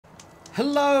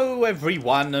Hello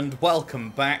everyone and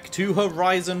welcome back to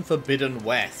Horizon Forbidden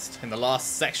West. In the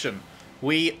last section,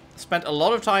 we spent a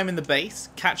lot of time in the base,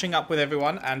 catching up with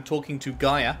everyone and talking to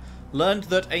Gaia, learned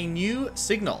that a new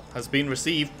signal has been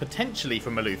received potentially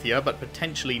from Aletheia, but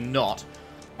potentially not.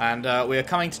 And we are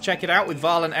coming to check it out with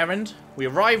Val and Erend. We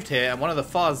arrived here and one of the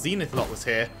Far Zenith lot was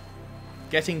here,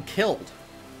 getting killed.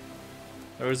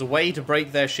 There is a way to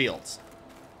break their shields.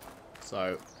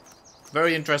 So,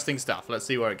 very interesting stuff. Let's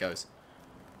see where it goes.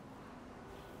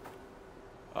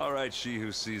 All right, she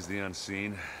who sees the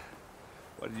unseen.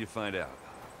 What did you find out?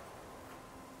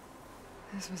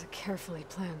 This was a carefully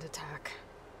planned attack.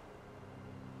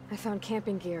 I found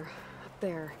camping gear up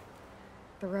there.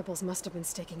 The rebels must have been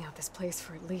staking out this place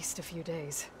for at least a few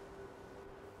days.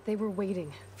 They were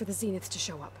waiting for the Zeniths to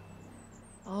show up,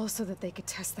 all so that they could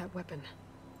test that weapon.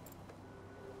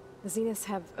 The Zeniths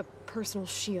have a personal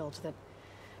shield that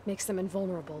makes them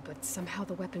invulnerable, but somehow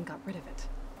the weapon got rid of it.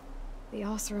 The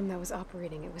Oseram that was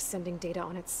operating it was sending data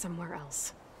on it somewhere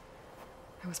else.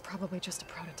 It was probably just a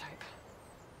prototype.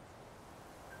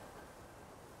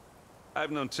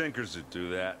 I've known tinkers that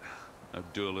do that.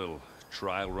 I'd do a little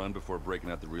trial run before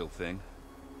breaking out the real thing.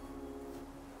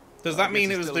 Does that mean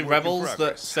it was the rebels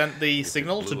that sent the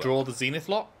signal to draw the Zenith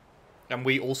lot? And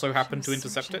we also happened to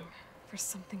intercept it? For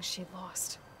something she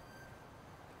lost.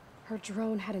 Her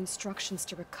drone had instructions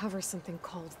to recover something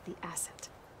called the asset.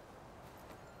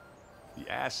 The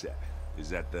asset? Is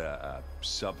that the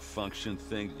sub-function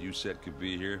thing that you said could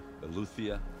be here?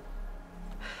 Aletheia?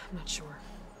 I'm not sure.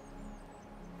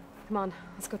 Come on,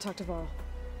 let's go talk to Varl.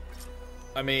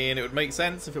 I mean, it would make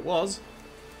sense if it was.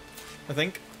 I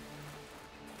think.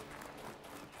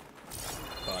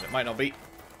 But it might not be.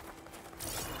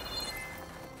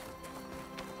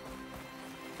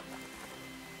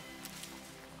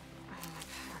 My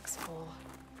pack's full.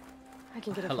 I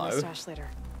can get it from Hello. my stash later.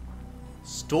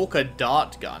 Stalker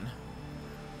dart gun.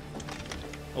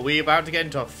 Are we about to get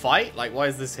into a fight? Like, why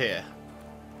is this here?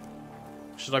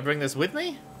 Should I bring this with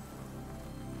me?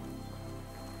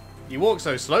 You walk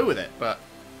so slow with it, but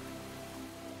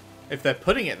if they're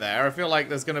putting it there, I feel like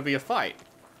there's going to be a fight.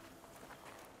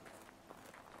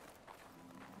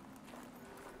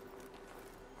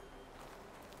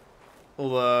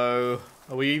 Although,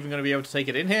 are we even going to be able to take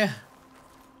it in here?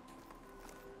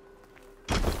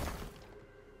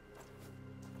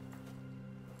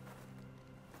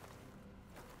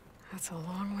 That's a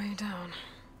long way down.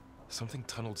 Something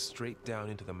tunneled straight down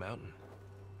into the mountain.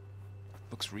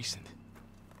 Looks recent.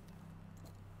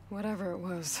 Whatever it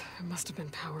was, it must have been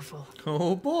powerful.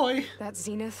 Oh boy. That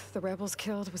Zenith the rebels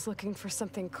killed was looking for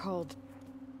something called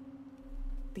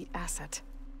the asset.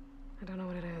 I don't know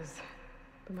what it is,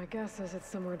 but my guess is it's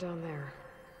somewhere down there.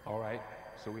 All right,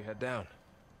 so we head down.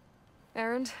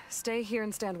 Erend, stay here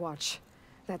and stand watch.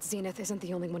 That Zenith isn't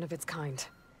the only one of its kind.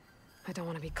 I don't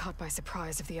want to be caught by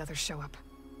surprise if the others show up.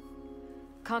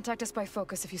 Contact us by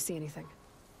focus if you see anything.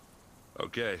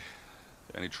 Okay.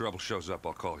 Any trouble shows up,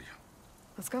 I'll call you.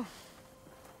 Let's go.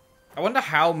 I wonder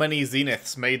how many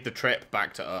Zeniths made the trip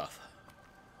back to Earth.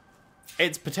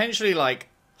 It's potentially like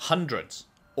hundreds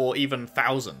or even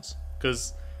thousands.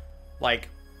 Because, like,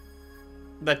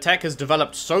 the tech has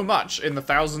developed so much in the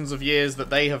thousands of years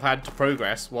that they have had to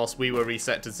progress whilst we were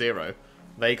reset to 0.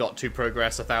 They got to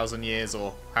progress 1,000 years,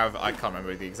 or however, I can't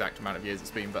remember the exact amount of years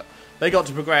it's been, but they got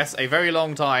to progress a very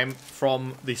long time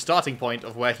from the starting point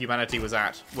of where humanity was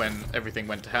at when everything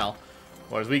went to hell,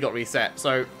 whereas we got reset.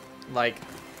 So, like,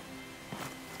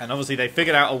 and obviously they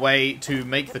figured out a way to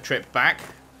make the trip back.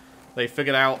 They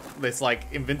figured out this, like,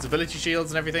 invincibility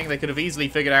shields and everything. They could have easily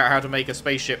figured out how to make a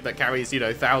spaceship that carries, you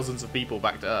know, thousands of people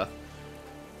back to Earth.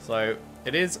 So,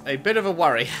 it is a bit of a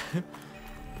worry.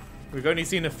 We've only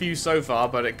seen a few so far,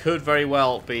 but it could very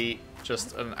well be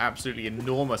just an absolutely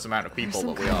enormous amount of people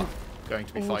that we are going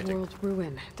to be fighting. Old world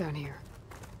ruin down here.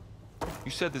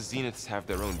 You said the Zeniths have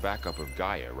their own backup of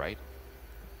Gaia, right?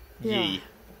 Yeah. Yee.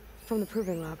 From the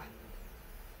proving lab.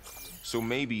 So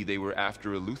maybe they were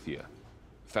after Aletheia.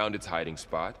 Found its hiding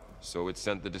spot, so it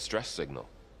sent the distress signal.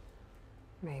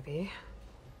 Maybe.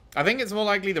 I think it's more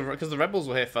likely because the rebels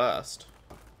were here first.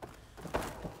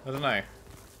 I don't know.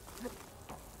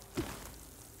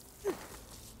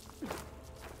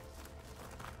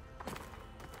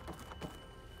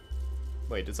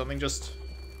 Wait, did something just...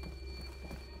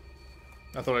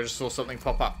 I thought I just saw something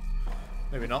pop up.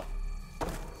 Maybe not.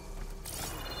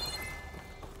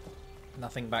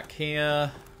 Nothing back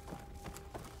here.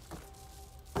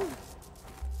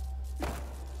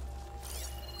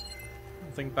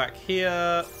 Nothing back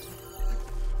here.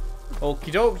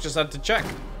 Okie doke, just had to check.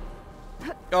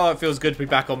 Oh, it feels good to be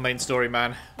back on main story,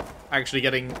 man. actually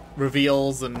getting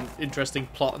reveals and interesting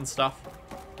plot and stuff.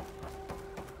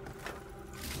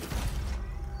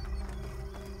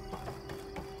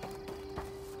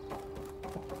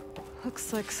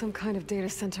 Looks like some kind of data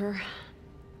center.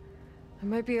 I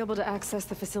might be able to access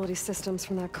the facility systems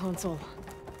from that console.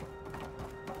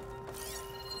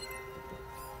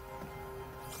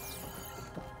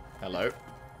 Hello.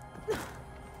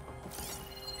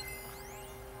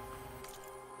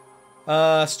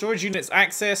 Storage units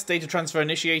accessed, data transfer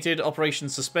initiated,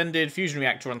 operations suspended, fusion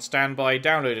reactor on standby,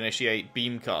 download initiate,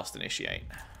 beamcast initiate.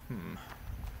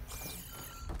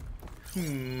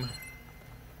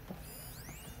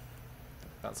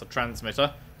 That's a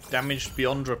transmitter. Damaged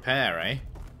beyond repair, eh?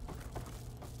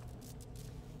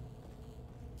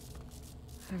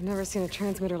 I've never seen a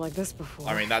transmitter like this before.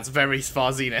 I mean, that's very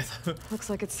far zenith. Looks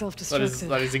like it's self-destructed.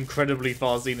 That is incredibly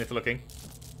far zenith looking.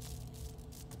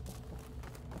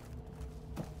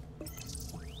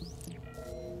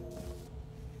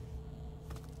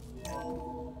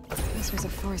 This was a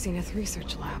far zenith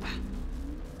research lab.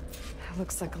 It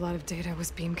looks like a lot of data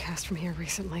was beamcast from here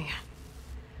recently.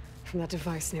 From that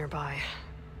device nearby.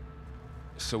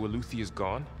 So Eluthia's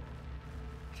gone?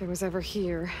 If it was ever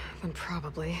here, then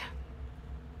probably.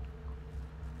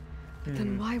 But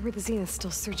then why were the Zeniths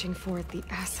still searching for the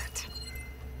asset?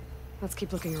 Let's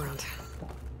keep looking around.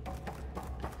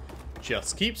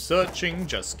 Just keep searching,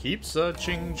 just keep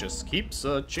searching, just keep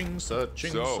searching,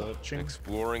 searching, searching.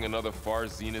 Exploring another far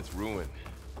zenith ruin.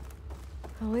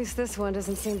 At least this one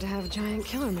doesn't seem to have giant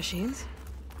killer machines.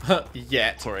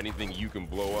 Yet. Or anything you can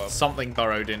blow up. Something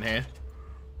burrowed in here.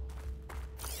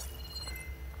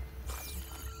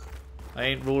 I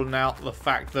ain't ruling out the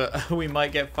fact that we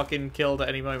might get fucking killed at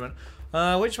any moment.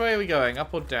 Which way are we going?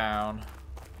 Up or down?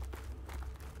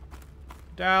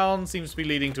 Down seems to be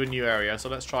leading to a new area, so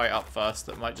let's try up first.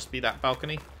 That might just be that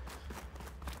balcony.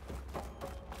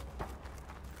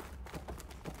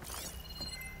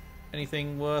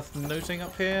 Anything worth noting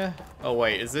up here? Oh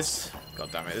wait, is this... God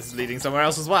damn it, this is leading somewhere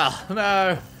else as well.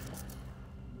 No!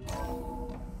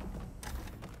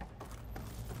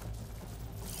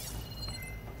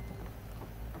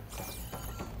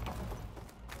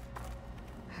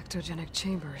 Ectogenic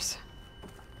chambers.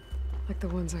 Like the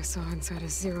ones I saw inside a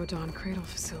Zero Dawn cradle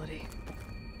facility.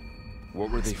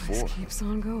 What were they This place for? keeps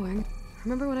on going.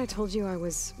 Remember when I told you I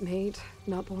was made,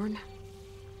 not born?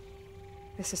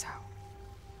 This is how.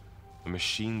 A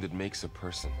machine that makes a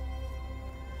person.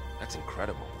 That's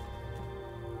incredible.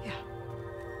 Yeah.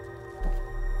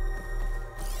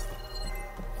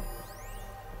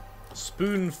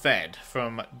 Spoon-fed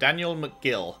from Daniel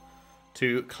McGill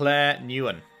to Claire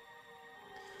Newen.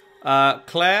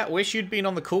 Claire, wish you'd been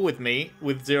on the call with me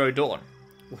with Zero Dawn.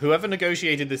 Whoever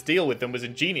negotiated this deal with them was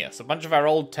ingenious. A bunch of our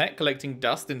old tech collecting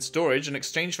dust in storage in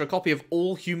exchange for a copy of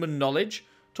all human knowledge.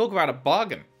 Talk about a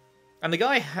bargain. And the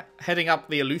guy heading up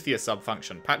the Eleuthia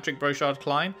sub-function, Patrick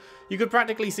Brochard-Klein, you could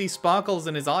practically see sparkles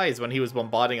in his eyes when he was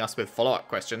bombarding us with follow-up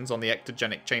questions on the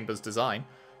ectogenic chamber's design.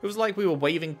 It was like we were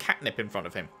waving catnip in front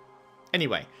of him.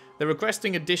 Anyway, they're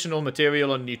requesting additional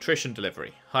material on nutrition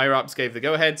delivery. Higher-ups gave the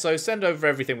go-ahead, so send over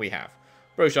everything we have.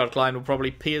 Brochard-Klein will probably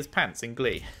pee his pants in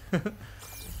glee.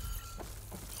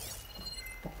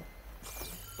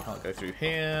 I'll go through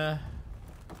here.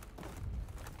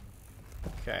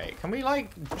 Okay, can we,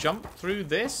 like, jump through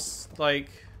this? Like...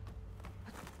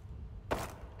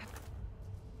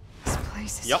 This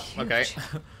place is Yep, huge. okay.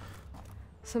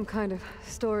 Some kind of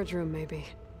storage room, maybe.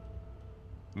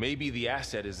 Maybe the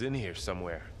asset is in here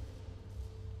somewhere.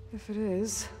 If it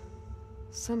is,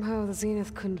 somehow the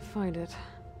Zenith couldn't find it.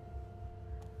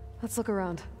 Let's look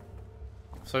around.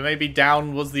 So maybe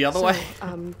down was the other way?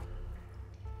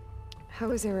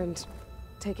 How is Erend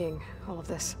taking all of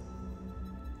this?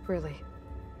 Really?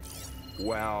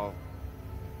 Well,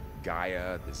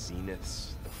 Gaia, the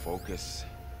Zeniths, the Focus.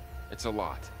 It's a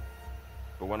lot.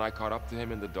 But when I caught up to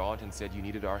him in the Daunt and said you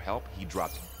needed our help, he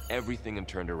dropped everything and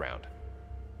turned around.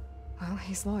 Well,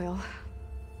 he's loyal.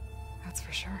 That's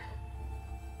for sure.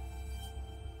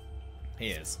 He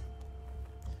is.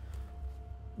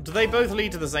 Do they both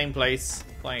lead to the same place?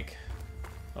 Like...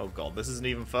 Oh god, this is an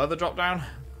even further drop down?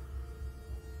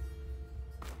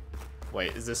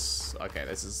 Wait, is this... Okay,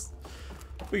 this is...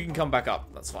 We can come back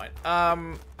up, that's fine.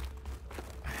 I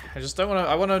just don't want to...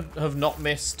 I want to have not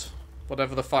missed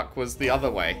whatever the fuck was the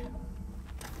other way.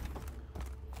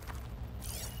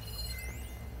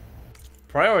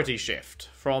 Priority shift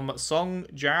from Song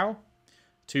Jiao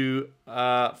to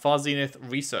Far Zenith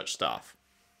research staff.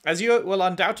 As you will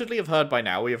undoubtedly have heard by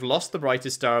now, we have lost the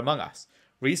brightest star among us.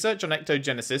 Research on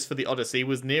ectogenesis for the Odyssey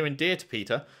was near and dear to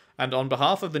Peter, and on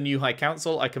behalf of the new High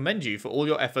Council, I commend you for all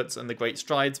your efforts and the great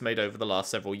strides made over the last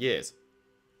several years.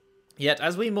 Yet,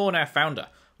 as we mourn our founder,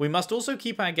 we must also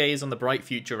keep our gaze on the bright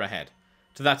future ahead.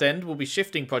 To that end, we'll be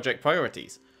shifting project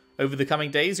priorities. Over the coming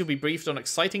days, you'll be briefed on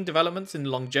exciting developments in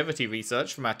longevity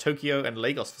research from our Tokyo and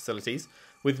Lagos facilities,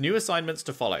 with new assignments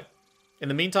to follow. In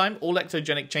the meantime, all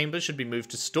ectogenic chambers should be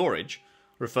moved to storage.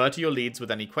 Refer to your leads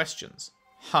with any questions.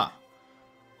 Huh.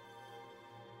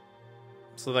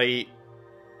 So they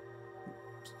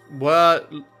were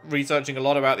researching a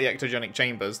lot about the ectogenic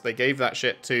chambers. They gave that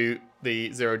shit to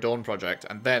the Zero Dawn project,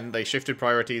 and then they shifted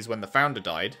priorities when the founder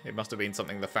died. It must have been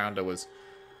something the founder was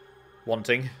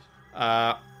wanting.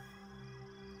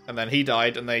 And then he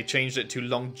died, and they changed it to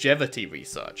longevity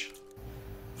research.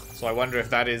 So I wonder if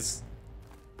that is...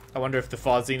 I wonder if the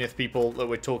Far Zenith people that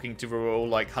we're talking to were all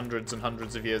like hundreds and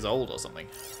hundreds of years old or something.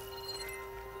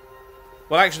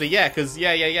 Well, actually, yeah, because...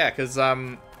 because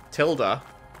Tilda...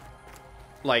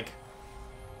 Like...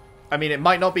 I mean, it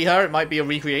might not be her, it might be a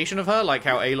recreation of her, like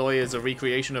how Aloy is a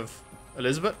recreation of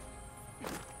Elizabeth.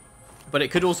 But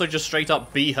it could also just straight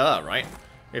up be her, right?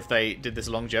 If they did this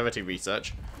longevity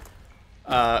research.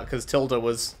 Because Tilda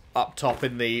was up top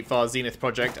in the Far Zenith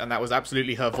project, and that was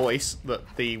absolutely her voice that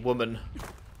the woman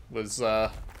was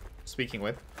speaking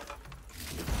with.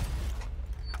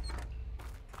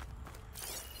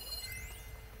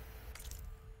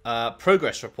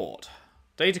 Progress report.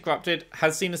 Data Corrupted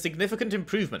has seen a significant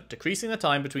improvement, decreasing the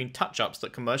time between touch-ups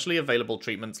that commercially available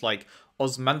treatments like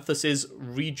Osmanthus's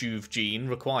Rejuve gene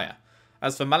require.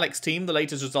 As for Malik's team, the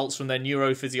latest results from their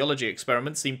neurophysiology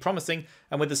experiments seem promising,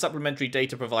 and with the supplementary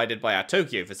data provided by our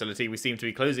Tokyo facility, we seem to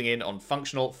be closing in on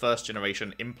functional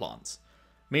first-generation implants.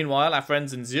 Meanwhile, our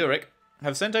friends in Zurich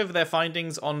have sent over their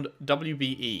findings on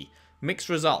WBE. Mixed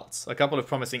results, a couple of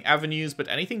promising avenues, but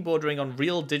anything bordering on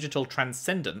real digital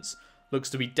transcendence looks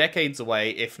to be decades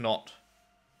away, if not...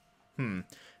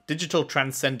 Digital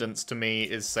transcendence to me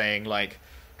is saying, like,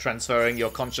 transferring your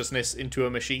consciousness into a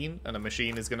machine, and a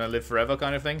machine is going to live forever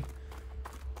kind of thing.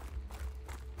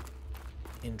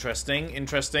 Interesting,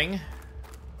 interesting.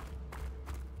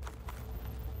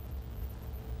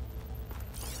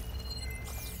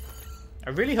 I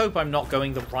really hope I'm not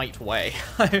going the right way.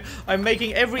 I'm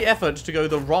making every effort to go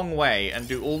the wrong way and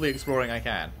do all the exploring I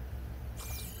can.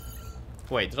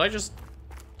 Wait, did I just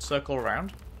circle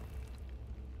around?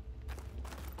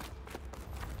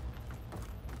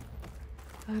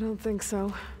 I don't think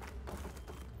so.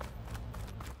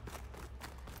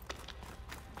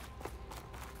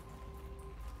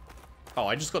 Oh,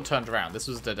 I just got turned around. This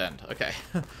was a dead end. Okay.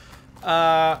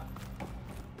 Right.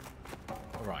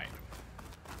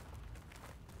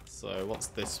 So, what's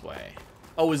this way?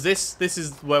 Oh, is this... This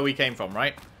is where we came from,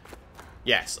 right?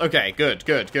 Yes. Okay, good,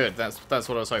 good, good. That's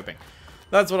what I was hoping.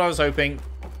 That's what I was hoping.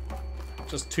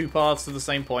 Just two paths to the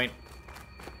same point.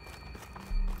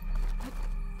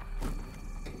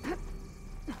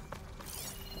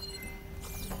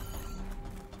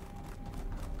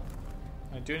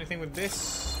 Can I do anything with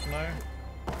this? No.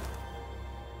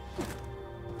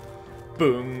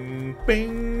 Boom,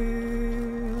 bing.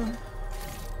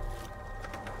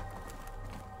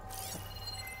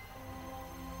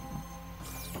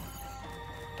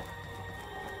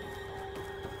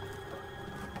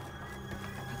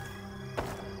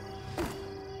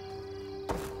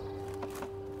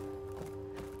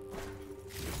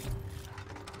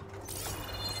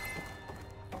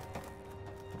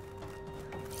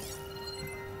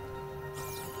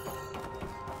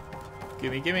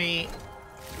 Gimme, gimme.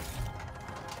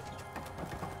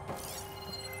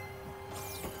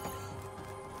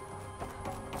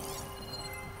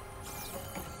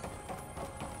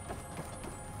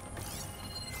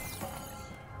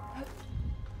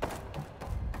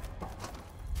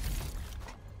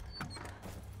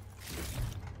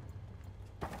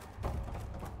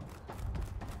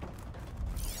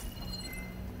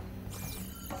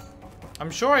 I'm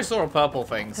sure I saw a purple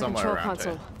thing somewhere Control around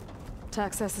console. here. To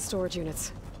access the storage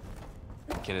units.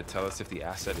 Can it tell us if the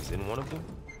asset is in one of them?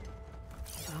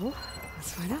 Oh,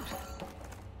 let's find out.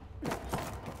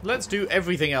 Let's do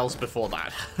everything else before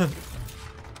that.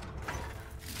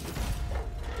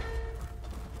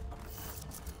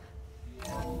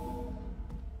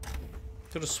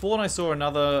 Could have sworn I saw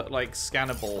another, like,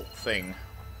 scannable thing.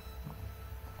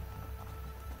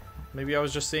 Maybe I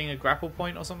was just seeing a grapple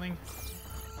point or something?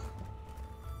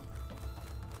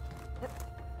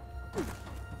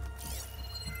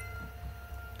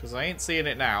 Because I ain't seeing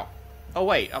it now. Oh,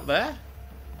 wait, up there?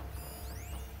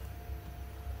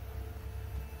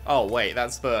 Oh, wait,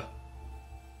 that's the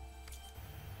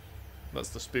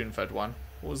spoon-fed one.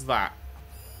 What was that?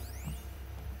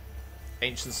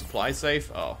 Ancient supply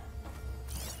safe? Oh.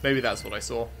 Maybe that's what I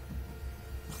saw.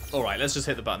 Alright, let's just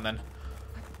hit the button then.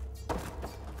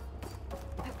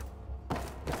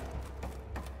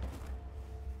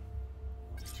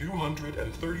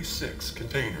 "236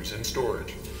 containers in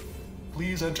storage.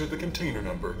 Please enter the container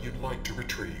number you'd like to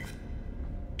retrieve."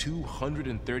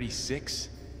 236?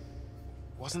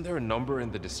 Wasn't there a number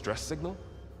in the distress signal?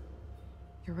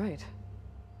 You're right.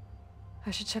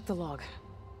 I should check the log.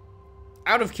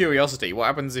 Out of curiosity, what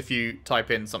happens if you type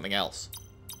in something else?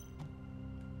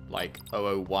 Like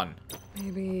 001.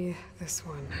 Maybe this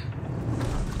one.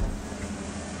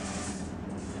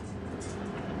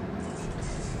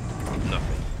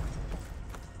 Nothing.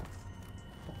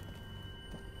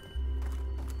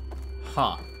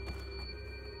 Huh.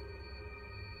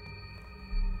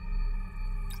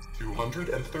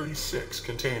 236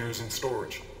 containers in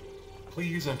storage.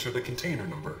 Please enter the container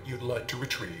number you'd like to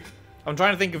retrieve. I'm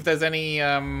trying to think if there's any,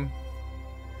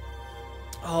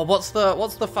 Oh, what's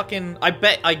the fucking...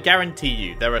 I guarantee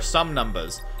you there are some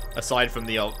numbers, aside from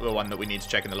the one that we need to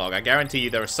check in the log. I guarantee you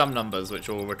there are some numbers which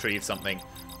will retrieve something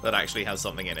that actually has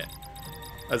something in it.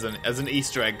 As an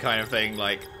Easter egg kind of thing,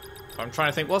 like... I'm trying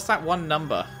to think, what's that one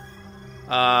number?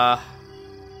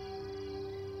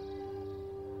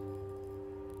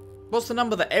 What's the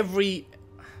number that every...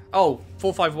 Oh,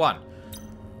 451.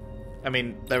 I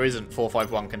mean, there isn't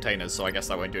 451 containers, so I guess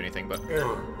that won't do anything, but...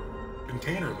 Error.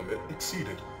 Container limit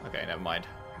exceeded. Okay, never mind.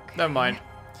 Never mind.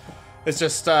 It's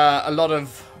just a lot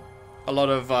of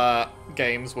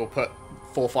games will put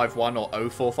 451 or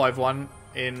 0451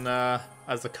 in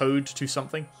as the code to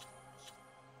something.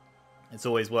 It's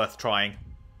always worth trying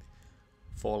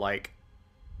for like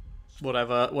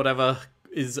whatever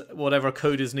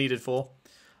code is needed for.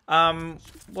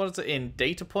 What is it in?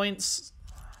 Data points?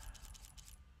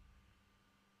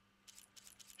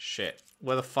 Shit.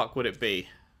 Where the fuck would it be?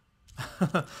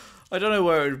 I don't know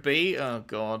where it would be. Oh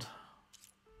god.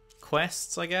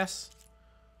 Quests, I guess.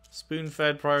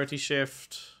 Spoon-fed, priority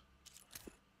shift.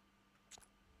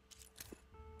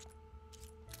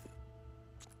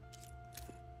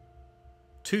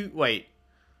 Wait.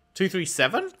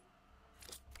 237?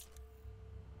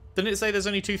 Didn't it say there's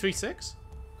only 236?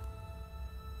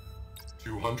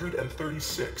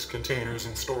 236 containers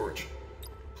in storage.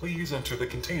 Please enter the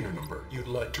container number you'd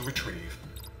like to retrieve.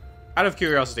 Out of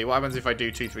curiosity, what happens if I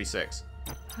do 236?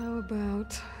 How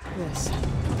about this?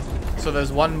 So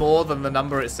there's one more than the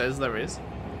number it says there is?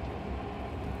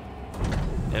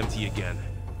 Empty again.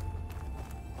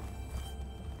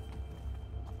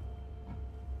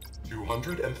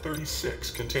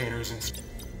 236 containers in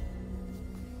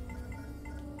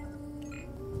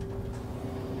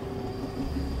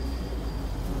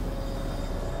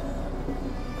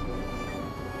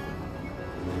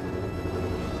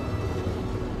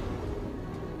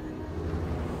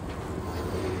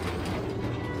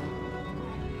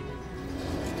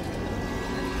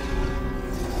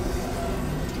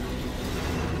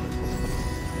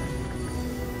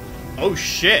Oh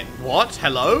shit, what?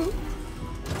 Hello?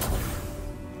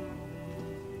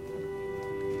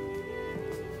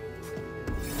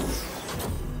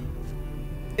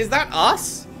 Is that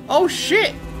us? Oh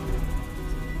shit!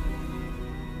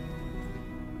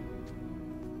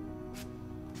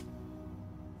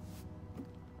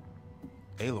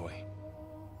 Aloy.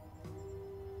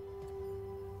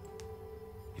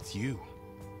 It's you.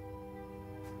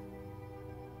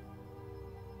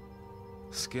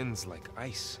 Skin's like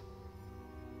ice.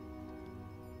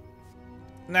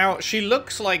 Now, she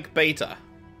looks like Beta.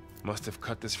 Must have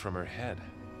cut this from her head.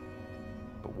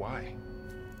 But why?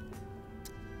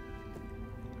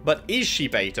 But is she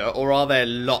Beta, or are there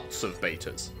lots of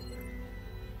Betas?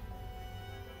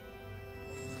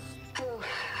 Hello,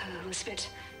 Elizabeth.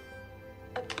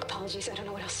 Apologies, I don't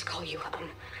know what else to call you.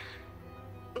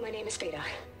 My name is Beta.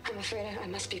 I'm afraid I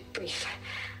must be brief.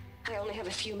 I only have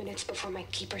a few minutes before my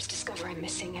keepers discover I'm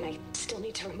missing, and I still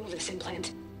need to remove this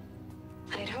implant.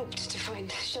 I had hoped to find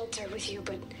shelter with you,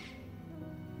 but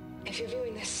if you're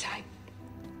viewing this,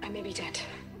 I may be dead.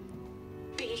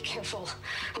 Be careful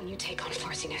when you take on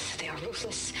Far Zenith. They are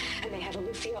ruthless, and they have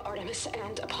Aloy, Artemis,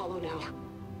 and Apollo now.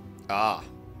 Ah.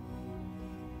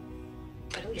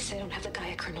 But at least I don't have the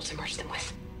Gaia kernel to merge them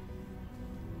with.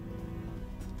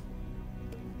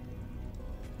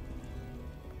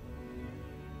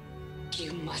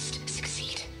 You must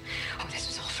succeed, or this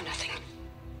was all for nothing.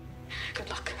 Good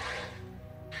luck.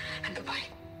 And goodbye.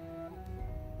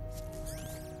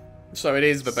 So it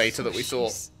is the Beta that we saw.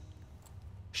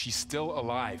 She's still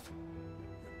alive.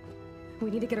 We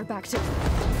need to get her back to...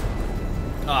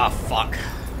 Ah, fuck.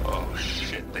 Oh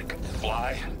shit, they can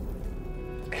fly?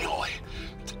 Aloy.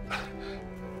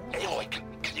 Aloy, can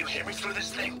hear me through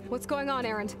this thing? What's going on,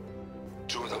 Erend?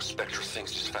 2 of those spectral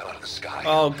things just fell out of the sky.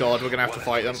 Oh god, we're gonna have to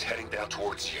fight them. One heading down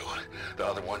towards you. The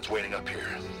other one's waiting up here.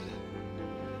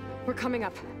 We're coming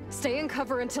up. Stay in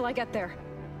cover until I get there.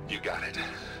 You got it.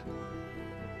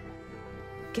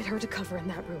 Get her to cover in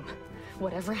that room.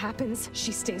 Whatever happens,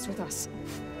 she stays with us.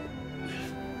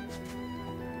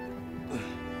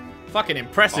 Fucking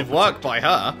impressive work by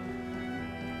her.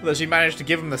 That she managed to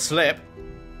give him the slip.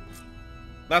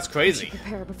 That's crazy. We should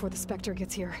prepare before the Spectre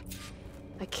gets here.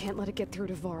 I can't let it get through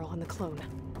to Varl and the clone.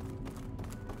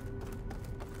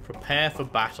 Prepare for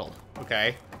battle.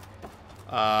 Okay.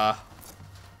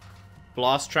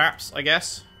 Blast traps, I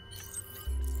guess.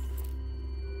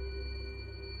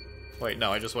 Wait,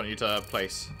 no, I just want you to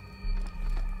place.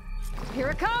 Here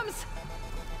it comes!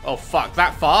 Oh fuck,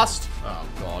 that fast? Oh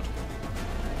god.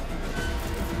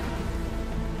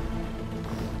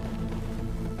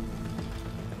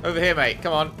 Over here, mate.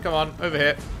 Come on, over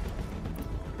here.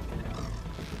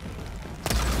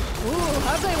 Ooh,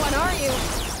 ugly one, are you?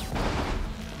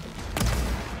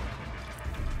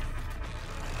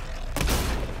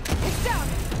 It's down!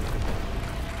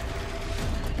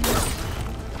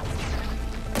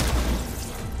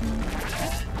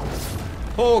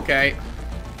 Okay.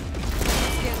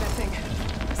 Scan that thing.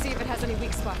 See if it has any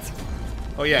weak spots.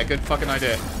 Oh yeah, good fucking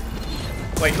idea.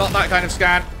 Wait, not that kind of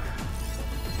scan.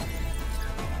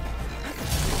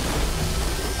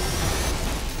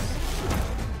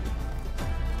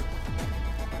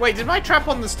 Wait, did my trap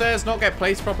on the stairs not get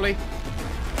placed properly?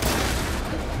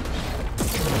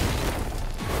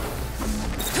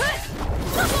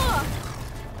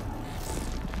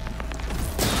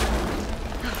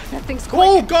 That thing's quick.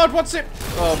 Oh god, what's it?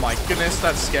 Oh my goodness,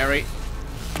 that's scary.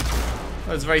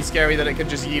 That's very scary that it can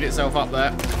just yeet itself up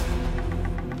there.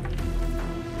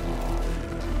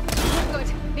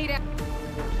 Good. Need it.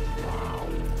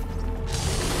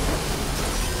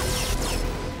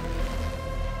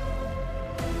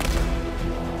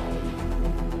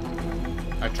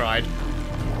 I tried.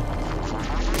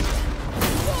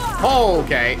 Oh,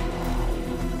 okay.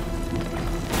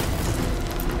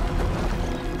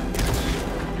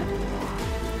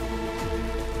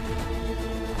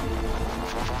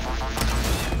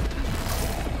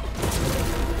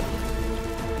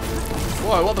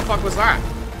 Whoa, what the fuck was that?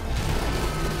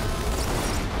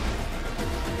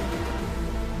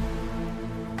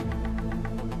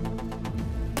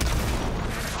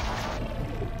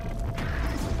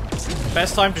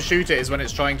 Best time to shoot it is when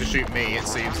it's trying to shoot me, it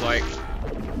seems like.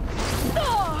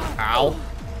 Ow.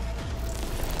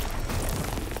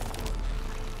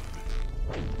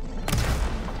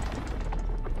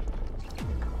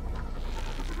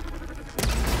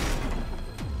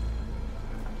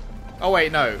 Oh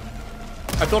wait, no.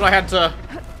 I thought I had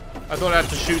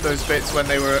to shoot those bits when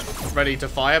they were ready to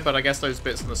fire, but I guess those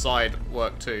bits on the side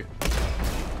work too.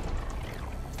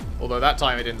 Although that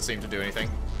time it didn't seem to do anything.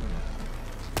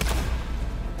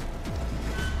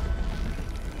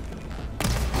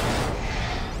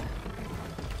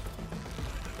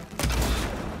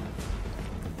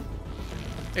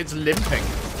 It's limping.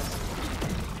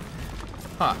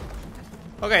 Huh.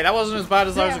 Okay, that wasn't as bad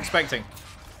as I was expecting.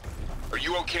 Are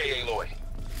you okay, Aloy?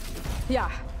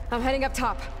 Yeah, I'm heading up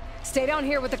top. Stay down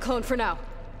here with the clone for now.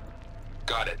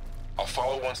 Got it. I'll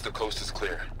follow once the coast is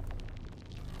clear.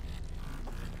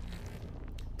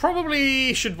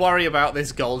 Probably should worry about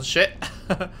this gold shit.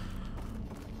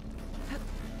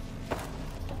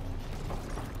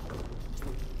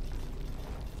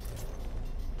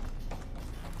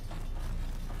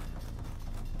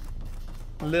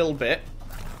 Little bit.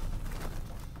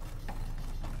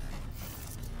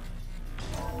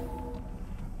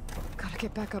 Gotta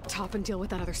get back up top and deal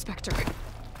with that other Spectre.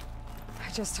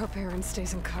 I just hope Erend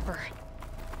stays in cover.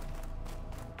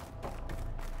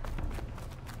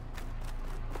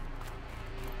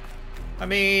 I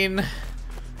mean,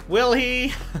 will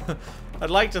he? I'd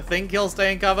like to think he'll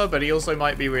stay in cover, but he also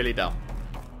might be really dumb.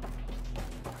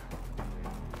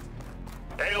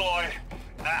 Aloy!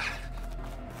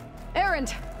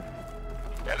 Erend!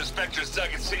 Yeah, the Spectre's dug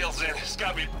its heels in. It's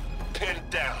got me pinned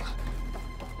down.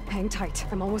 Hang tight.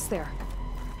 I'm almost there.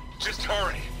 Just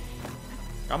hurry.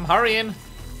 I'm hurrying.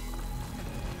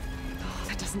 Oh,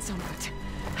 that doesn't sound good.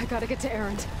 I gotta get to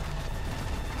Erend.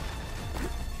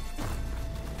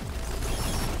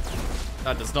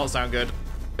 That does not sound good.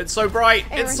 It's so bright.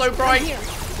 Erend, It's so bright.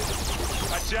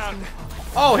 Watch out.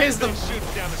 Oh, here's the...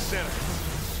 Shooting down the center.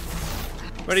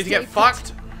 Ready to Stay get put.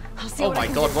 fucked? I'll see Oh what I my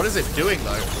can god, do. what is it doing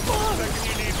though? Second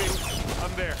you need me,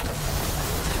 I'm there.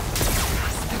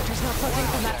 Spectre's not budging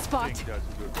from that spot. Thing does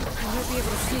good work. I might be able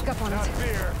to sneak up on it Not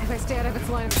fear. if I stay out of its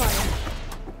line of fire.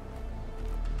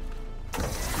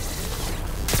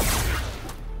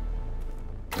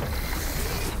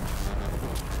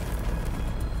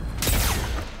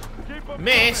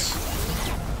 Miss!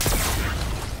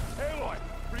 Aloy,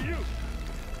 for you!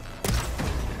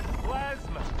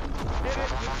 Plasma! Hit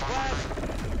it with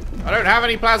plasma! I don't have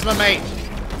any plasma, mate.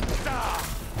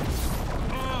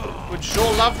 Would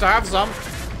sure love to have some.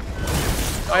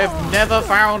 I have never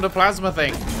found a plasma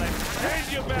thing.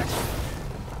 Change you back!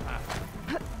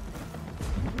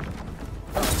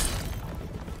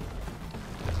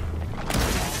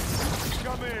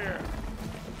 Come here!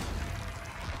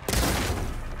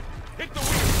 Hit the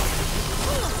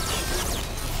wheel!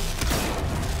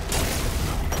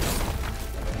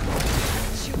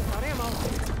 Shoot without ammo.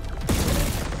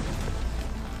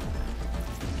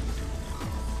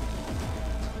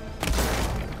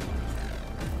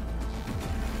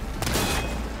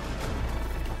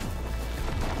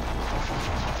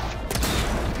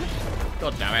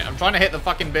 God damn it. I'm trying to hit the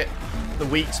fucking bit, the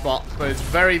weak spot, but it's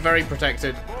very, very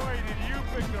protected. Boy, did you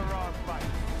pick the wrong fight.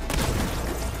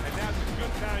 And now's a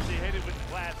good time to hit it with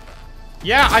plasma.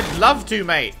 Yeah, I'd love to,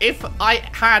 mate. If I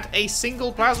had a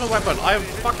single plasma weapon, I have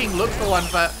fucking looked for one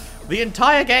for the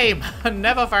entire game and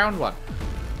never found one.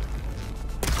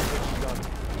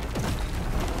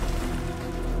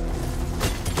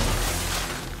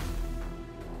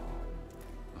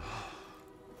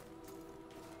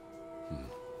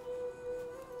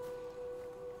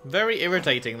 Very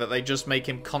irritating that they just make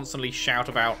him constantly shout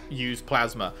about use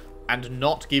plasma and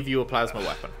not give you a plasma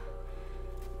weapon.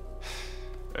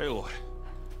 Aloy,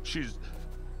 she's...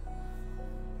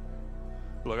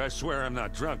 Look, I swear I'm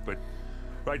not drunk, but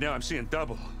right now I'm seeing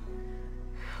double.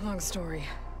 Long story,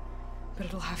 but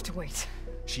it'll have to wait.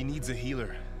 She needs a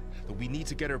healer, but we need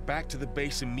to get her back to the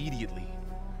base immediately.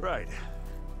 Right.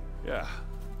 Yeah.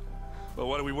 Well,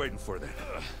 what are we waiting for then?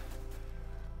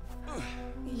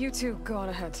 You two go on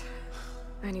ahead.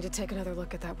 I need to take another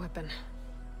look at that weapon.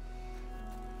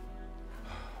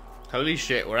 Holy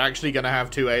shit, we're actually gonna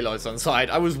have two Aloys on side.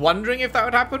 I was wondering if that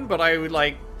would happen, but I would,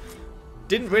 like,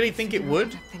 didn't really think it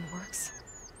would. That thing works.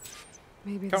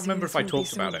 Maybe Can't remember if I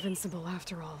talked about it. Invincible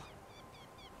after all.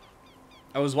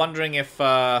 I was wondering if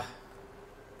they'd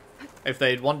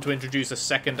want to introduce a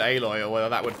second Aloy, or whether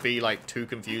that would be, like, too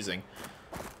confusing.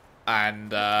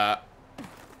 And,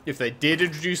 if they did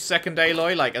introduce second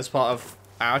Aloy, like, as part of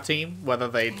our team, whether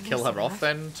they'd kill her off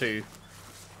then to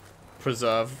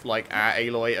preserve, like, our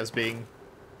Aloy as being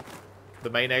the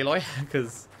main Aloy,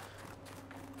 because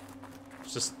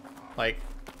it's just, like,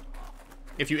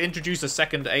 if you introduce a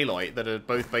second Aloy that are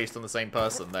both based on the same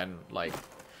person, then, like,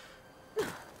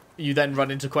 you then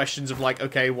run into questions of, like,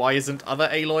 okay, why isn't other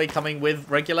Aloy coming with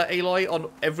regular Aloy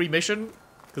on every mission?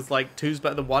 Because, like, two's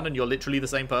better than one and you're literally the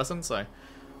same person, so...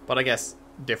 But I guess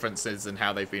differences in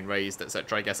how they've been raised,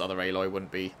 etc. I guess other Aloy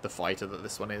wouldn't be the fighter that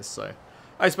this one is, so...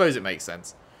 I suppose it makes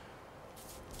sense.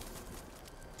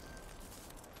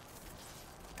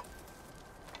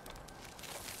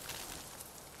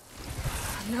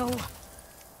 No.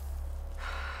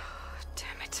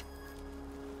 Damn it.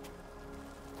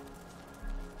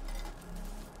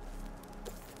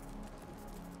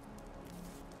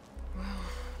 Well,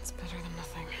 it's better than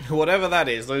nothing. Whatever that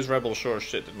is, those rebels sure as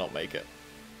shit did not make it.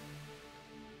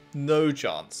 No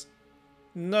chance.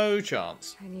 No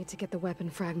chance. I need to get the weapon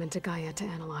fragment to Gaia to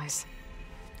analyze.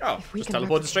 Oh, If we just can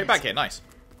teleported straight back replicate here. Nice.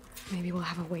 Maybe we'll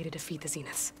have a way to defeat the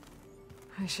Zeniths.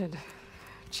 I should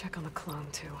check on the clone,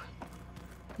 too.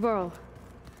 Varl,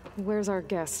 where's our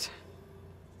guest?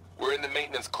 We're in the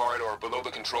maintenance corridor below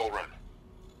the control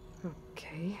room.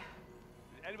 Okay.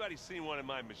 Anybody seen one of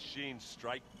my machines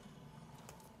strike?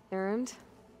 Errand?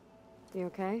 You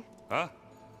okay? Huh?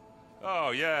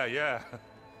 Oh, yeah.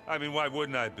 I mean, why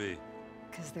wouldn't I be?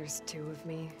 Because there's two of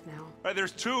me now. Right,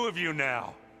 there's two of you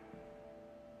now.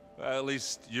 Well, at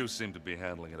least you seem to be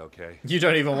handling it okay. You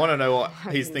don't even want to know what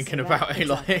I he's didn't say thinking that about Aloy.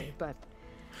 exactly, but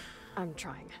I'm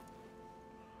trying.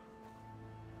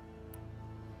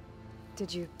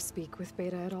 Did you speak with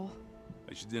Beta at all?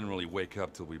 She didn't really wake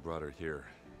up till we brought her here.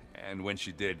 And when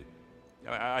she did,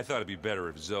 I thought it'd be better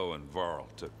if Zoe and Varl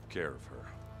took care of her.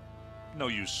 No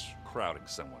use crowding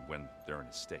someone when they're in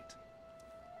a state.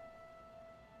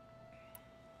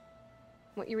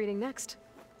 What you reading next?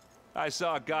 I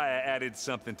saw Gaia added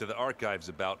something to the archives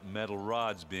about metal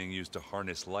rods being used to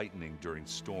harness lightning during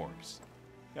storms.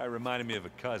 Guy reminded me of a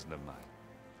cousin of mine.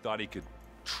 Thought he could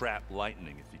trap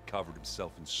lightning if he covered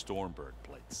himself in Stormbird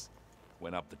plates.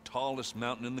 Went up the tallest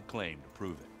mountain in the claim to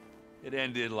prove it. It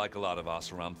ended like a lot of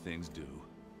Oseram things do.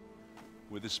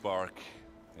 With a spark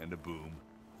and a boom.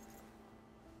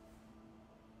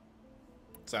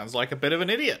 Sounds like a bit of an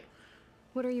idiot.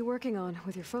 What are you working on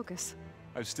with your focus?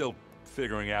 I'm still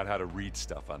figuring out how to read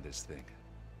stuff on this thing.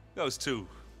 Those two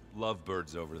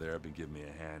lovebirds over there have been giving me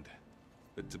a hand.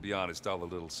 But to be honest, all the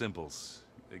little simples,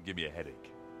 they give me a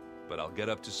headache. But I'll get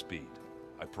up to speed.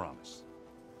 I promise.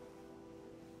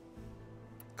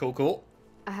 Cool, cool.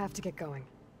 I have to get going.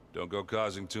 Don't go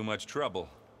causing too much trouble.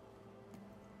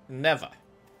 Never.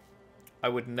 I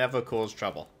would never cause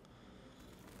trouble.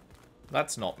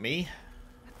 That's not me.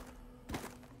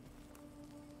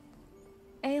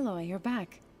 Aloy, you're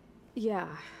back. Yeah,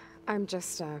 I'm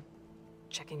just,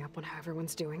 checking up on how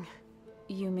everyone's doing.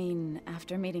 You mean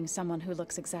after meeting someone who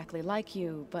looks exactly like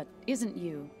you, but isn't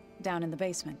you, down in the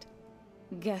basement?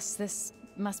 Guess this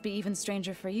must be even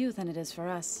stranger for you than it is for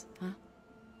us, huh?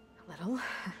 A little.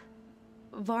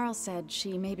 Varl said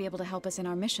she may be able to help us in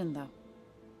our mission, though.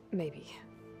 Maybe.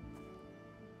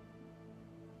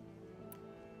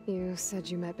 You said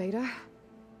you met Beta?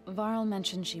 Varl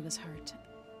mentioned she was hurt.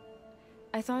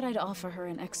 I thought I'd offer her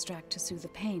an extract to soothe the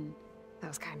pain. That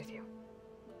was kind of you.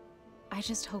 I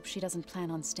just hope she doesn't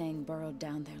plan on staying burrowed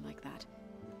down there like that.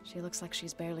 She looks like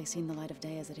she's barely seen the light of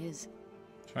day as it is.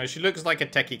 Right, she looks like a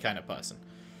techie kind of person.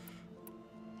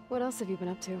 What else have you been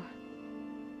up to?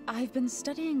 I've been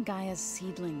studying Gaia's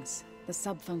seedlings, the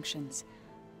subfunctions.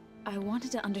 I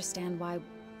wanted to understand why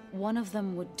one of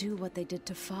them would do what they did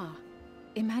to Fa.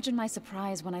 Imagine my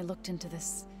surprise when I looked into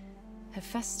this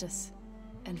Hephaestus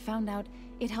and found out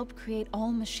it helped create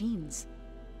all machines,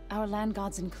 our land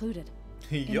gods included.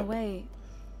 In a way,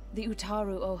 the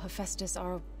Utaru owe Hephaestus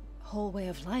our whole way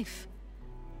of life,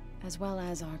 as well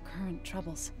as our current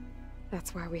troubles.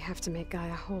 That's why we have to make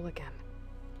Gaia whole again.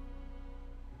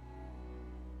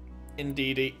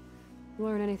 Indeedy.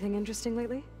 Learn anything interesting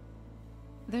lately?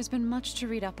 There's been much to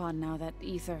read up on now that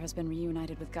Ether has been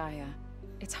reunited with Gaia.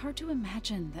 It's hard to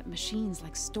imagine that machines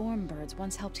like stormbirds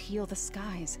once helped heal the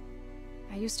skies.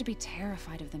 I used to be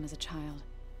terrified of them as a child.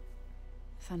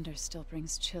 Thunder still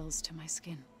brings chills to my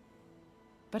skin.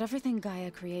 But everything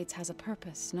Gaia creates has a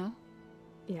purpose, no?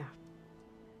 Yeah.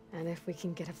 And if we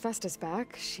can get Hephaestus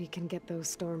back, she can get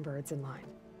those stormbirds in line.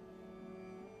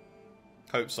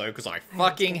 Hope so, because I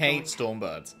fucking hate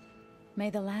stormbirds.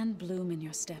 May the land bloom in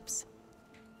your steps.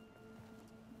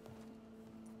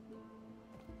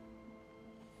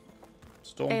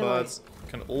 Stormbirds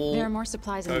can all there are more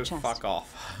supplies in the chest. fuck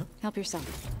off. Help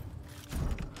yourself.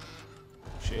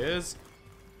 Cheers.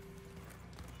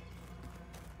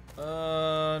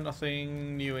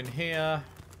 Nothing new in here.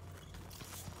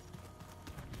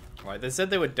 Right, they said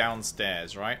they were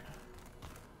downstairs, right?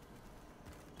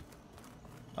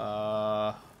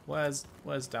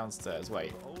 Where's downstairs?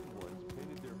 Wait.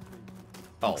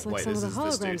 Oh, Looks like wait, some this of is the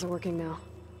this holograms dude. are working now.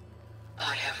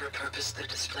 I have repurposed the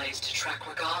displays to track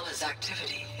Regala's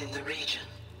activity in the region.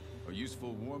 A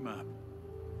useful war map.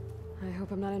 I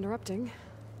hope I'm not interrupting.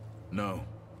 No,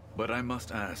 but I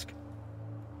must ask.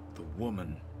 The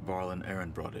woman Varl and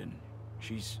Aaron brought in,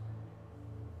 she's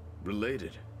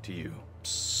related to you.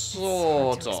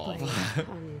 Sort Hard to of.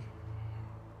 explain.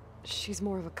 She's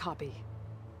more of a copy.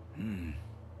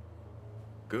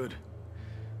 Good.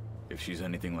 If she's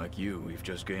anything like you, we've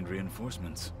just gained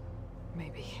reinforcements.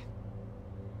 Maybe.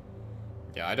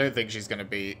 Yeah, I don't think she's going to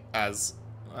be as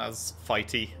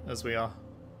fighty as we are.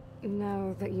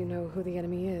 Now that you know who the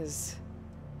enemy is,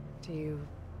 do you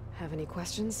have any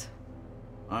questions?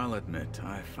 I'll admit,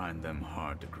 I find them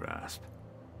hard to grasp.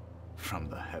 From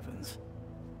the heavens.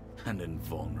 And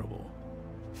invulnerable.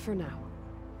 For now.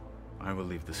 I will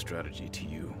leave the strategy to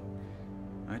you.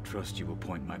 I trust you will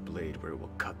point my blade where it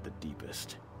will cut the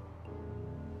deepest.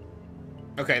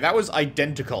 Okay, that was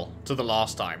identical to the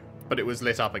last time, but it was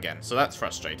lit up again, so that's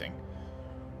frustrating.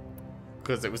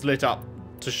 Because it was lit up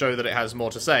to show that it has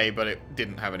more to say, but it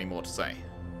didn't have any more to say.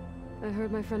 I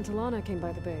heard my friend Talana came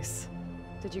by the base.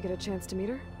 Did you get a chance to meet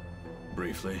her?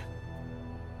 Briefly.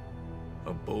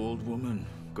 A bold woman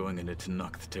going into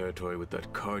Tanakh territory with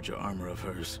that Karja armor of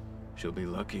hers. She'll be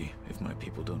lucky if my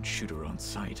people don't shoot her on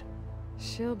sight.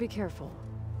 She'll be careful.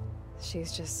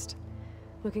 She's just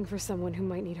looking for someone who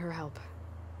might need her help.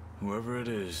 Whoever it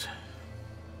is,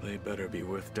 they better be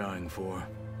worth dying for.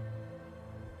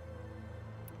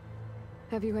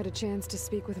 Have you had a chance to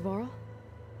speak with Varl?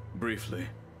 Briefly.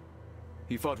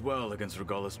 He fought well against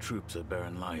Regala's troops at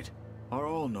Barren Light. Are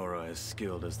all Nora as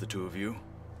skilled as the two of you?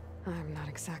 I'm not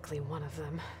exactly one of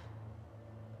them.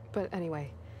 But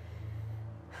anyway,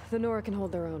 the Nora can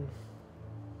hold their own.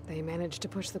 They managed to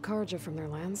push the Karja from their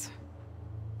lands.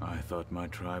 I thought my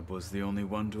tribe was the only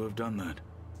one to have done that.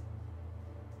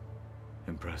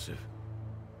 Impressive.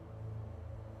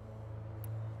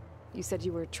 You said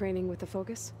you were training with the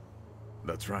Focus?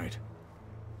 That's right.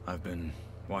 I've been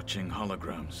watching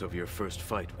holograms of your first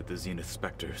fight with the Zenith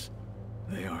Spectres.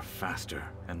 They are faster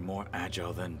and more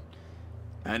agile than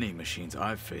any machines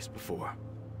I've faced before.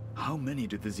 How many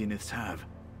do the Zeniths have?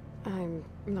 I'm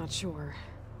not sure.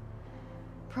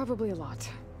 Probably a lot.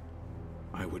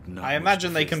 I would not. I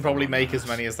imagine they can probably make as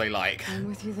many as they like. I'm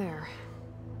with you there.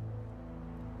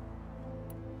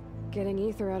 Getting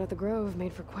Ether out of the Grove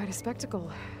made for quite a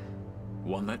spectacle.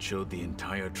 One that showed the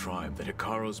entire tribe that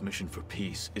Hikaru's mission for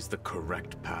peace is the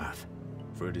correct path,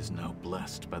 for it is now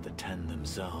blessed by the Ten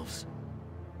themselves.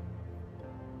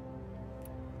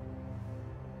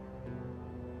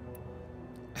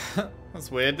 That's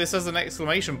weird. This has an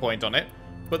exclamation point on it,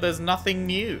 but there's nothing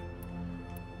new.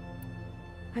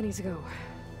 I need to go.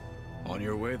 On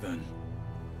your way, then.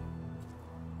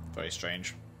 Very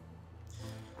strange.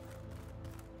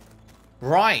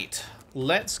 Right.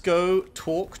 Let's go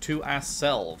talk to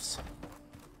ourselves.